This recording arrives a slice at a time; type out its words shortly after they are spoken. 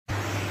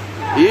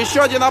И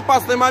еще один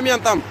опасный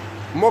момент там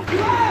мог...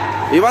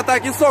 И в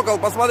атаке Сокол,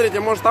 посмотрите,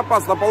 может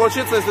опасно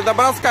получиться, если до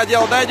броска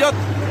дело дойдет.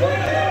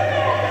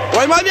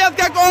 Ой, момент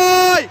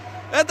какой!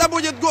 Это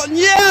будет гол.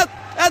 Нет!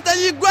 Это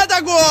не гол,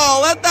 это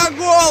гол! Это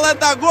гол,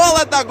 это гол,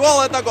 это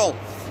гол, это гол.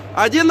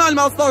 1-0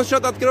 Мелстон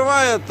счет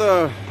открывает.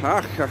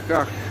 Ах, ах,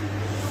 ах.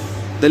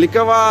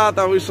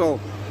 Далековато вышел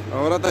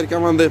вратарь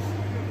команды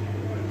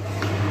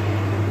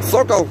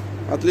Сокол.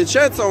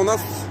 Отличается у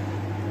нас...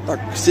 Так,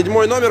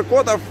 7-й номер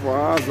Котов,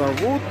 а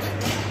зовут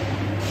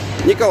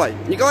Николай.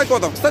 Николай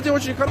Котов. Кстати,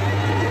 очень хорошо.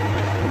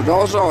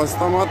 Продолжалась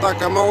там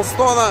атака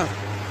Мелстона.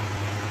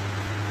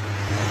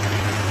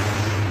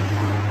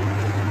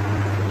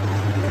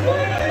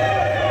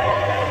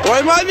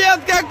 Ой,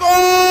 момент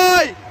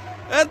какой!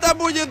 Это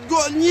будет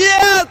гол.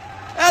 Нет!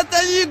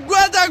 Это не гол,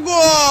 это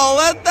гол!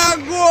 Это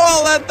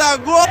гол, это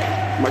гол!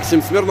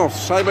 Максим Смирнов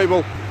с шайбой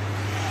был.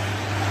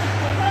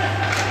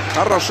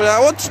 Хорошая.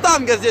 Вот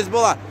штанга здесь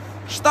была.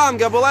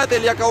 Штанга была, это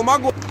Илья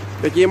Колмогоров.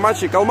 Какие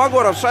матчи.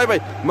 Колмогоров с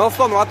шайбой.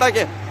 Мелстон в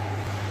атаке.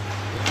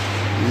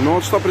 Ну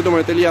вот что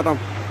придумает Илья там.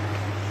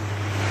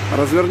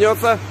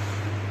 Развернется.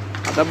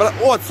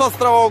 Вот с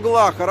острого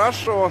угла.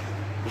 Хорошо.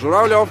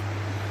 Журавлев.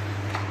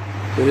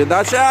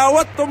 Передача.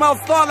 Вот у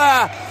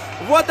Мелстона.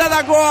 Вот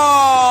это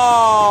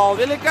гол.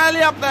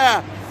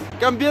 Великолепная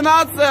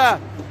комбинация.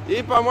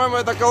 И, по-моему,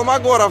 это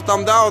Колмогоров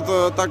там, да,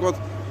 вот так вот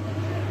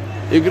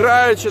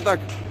играючи так.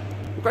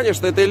 Ну,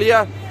 конечно, это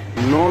Илья.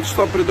 Но вот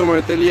что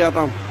придумает Илья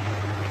там.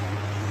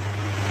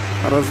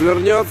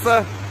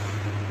 Развернется.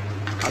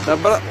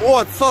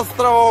 Вот с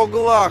острого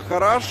угла.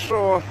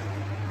 Хорошо.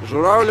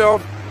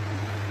 Журавлев.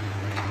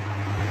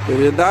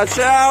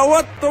 Передача.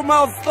 Вот у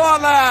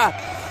Мелстона.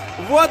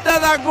 Вот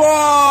это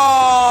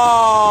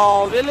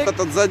гол!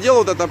 Этот задел,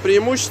 вот это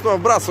преимущество.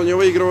 Вбрасывание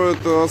выигрывает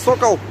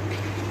Сокол.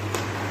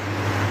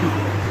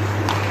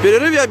 В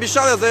перерыве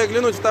обещал я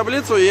заглянуть в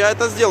таблицу, и я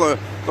это сделаю.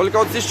 Только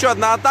вот еще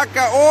одна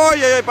атака.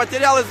 Ой-ой-ой,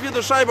 потерял из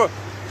виду шайбу.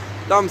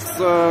 Там с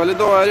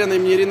ледовой арены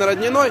имени Ирины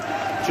Родниной.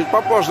 Чуть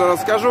попозже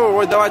расскажу.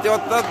 Ой, давайте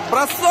вот этот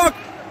бросок.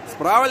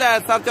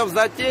 Справляется Артем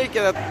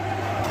Затейкин.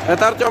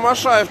 Это Артем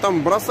Ашаев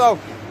там бросал.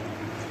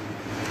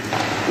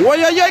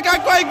 Ой-ой-ой,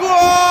 какой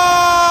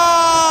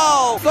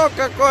гол! Сок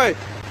какой!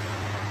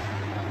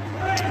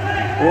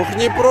 Ох,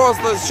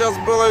 непросто сейчас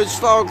было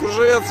Вячеслава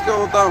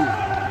Кружевецкого там.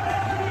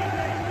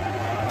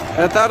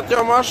 Это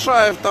Артем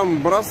Ашаев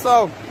там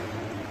бросал.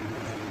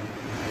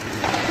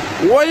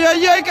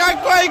 Ой-ой-ой,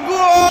 какой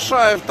гол!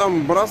 Ашаев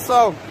там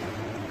бросал.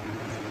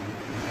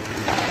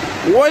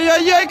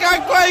 Ой-ой-ой,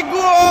 какой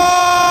гол!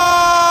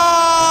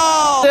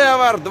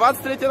 Север,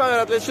 23 номер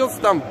отличился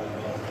там.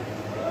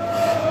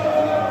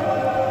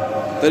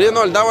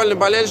 3-0, довольны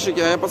болельщики,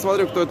 а я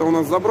посмотрю, кто это у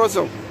нас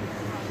забросил.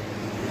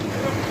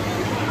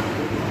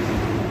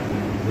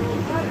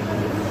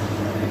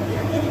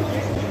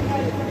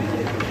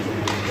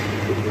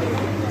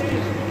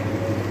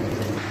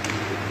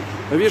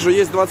 Вижу,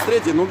 есть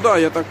 23-й, ну да,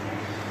 я так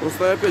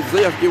просто опять в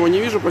заявке его не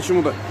вижу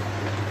почему-то.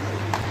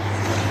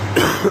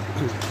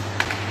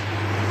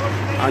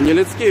 А не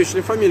Лицкевич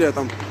ли фамилия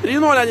там?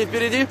 3-0 они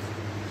впереди.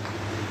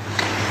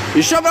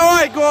 Еще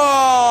давай,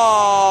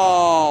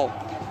 гол!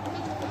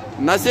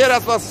 На сей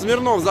раз у нас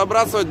Смирнов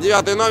забрасывает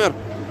 9-й номер.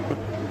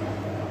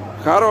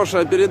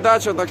 Хорошая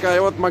передача такая. И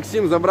вот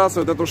Максим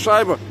забрасывает эту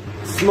шайбу.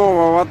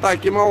 Снова в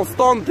атаке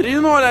Мелстон.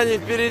 3-0 они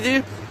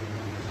впереди.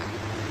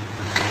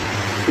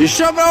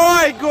 Еще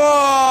давай,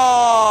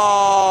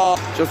 гол!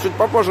 Сейчас чуть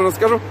попозже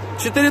расскажу.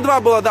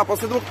 4-2 было, да,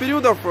 после двух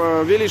периодов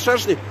вели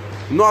Шершни.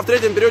 Ну а в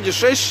третьем периоде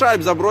 6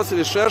 шайб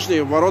забросили Шершни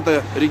в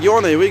ворота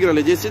региона и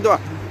выиграли 10-2.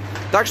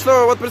 Так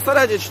что вот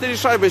представляете, 4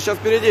 шайбы сейчас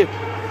впереди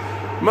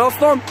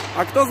Мелстон.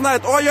 А кто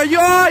знает...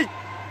 Ой-ой-ой!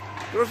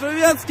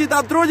 Кружевецкий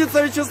там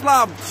трудится,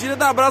 Вячеслав.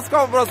 Череда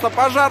бросков, просто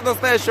пожар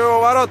настоящего его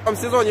ворот. В этом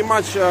сезоне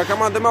матч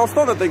команды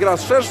Мелстон. Это игра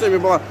с Шершнями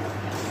была.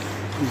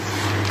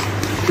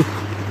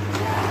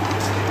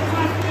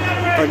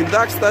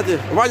 Тогда, кстати,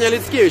 Ваня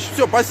Лицкевич.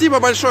 Все, спасибо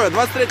большое.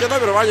 23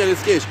 номер, Ваня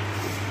Лицкевич.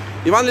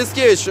 Иван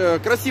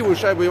Лицкевич, красивую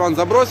шайбу Иван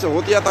забросил.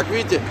 Вот я так,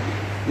 видите,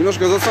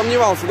 немножко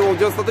засомневался. Думал,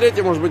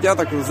 93-й, может быть, я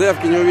так в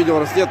заявке не увидел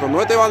Ростету.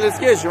 Но это Иван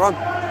Лицкевич. Иван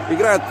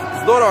играет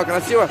здорово,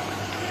 красиво.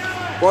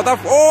 Котов.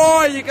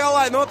 Ой,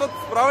 Николай, ну тут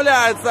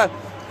справляется.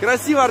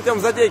 Красиво Артем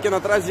Затейкин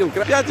отразил.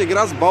 5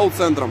 игра с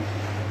бау-центром.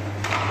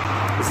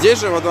 Здесь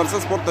же, во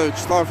дворце спорта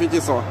Вячеслава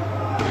Фетисова.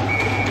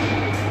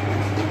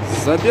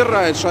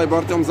 Забирает шайбу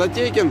Артем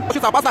Затейкин.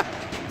 Учится опасно.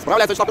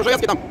 Справляется Вячеслав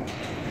Кружевецкий там.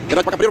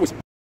 Давайте пока прервусь.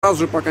 Сразу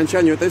же по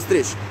окончанию этой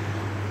встречи.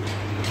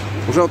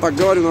 Уже вот так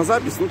говорю на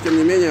запись, но тем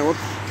не менее, вот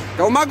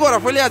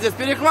Колмогоров, Илья здесь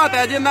перехват и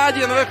 1 на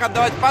 1 выход.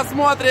 Давайте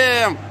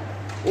посмотрим.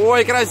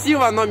 Ой,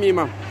 красиво, но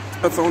мимо.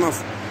 Это у нас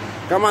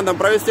командам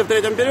провести в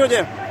третьем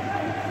периоде.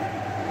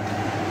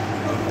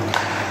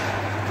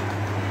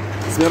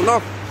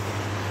 Смирнов.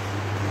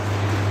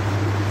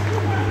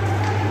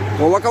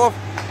 Колоколов.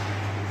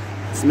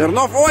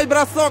 Смирнов. Ой,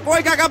 бросок.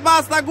 Ой, как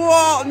опасно.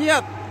 Гол.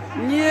 Нет.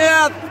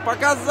 Нет.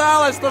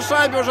 Показалось, что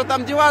шайбе уже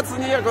там деваться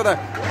некуда.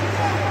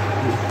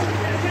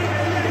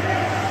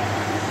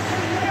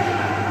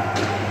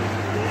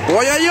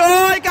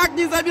 Ой-ой-ой, как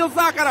не забил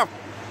Сахаров!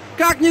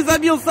 Как не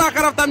забил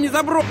Сахаров, там не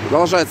заброс.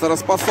 Продолжается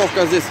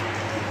распасовка здесь.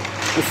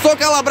 У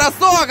Сокола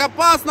бросок,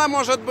 опасно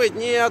может быть.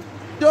 Нет.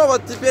 Все,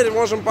 вот теперь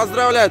можем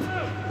поздравлять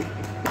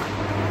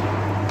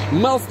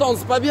Мелстон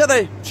с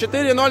победой.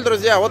 4-0,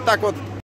 друзья, вот так вот.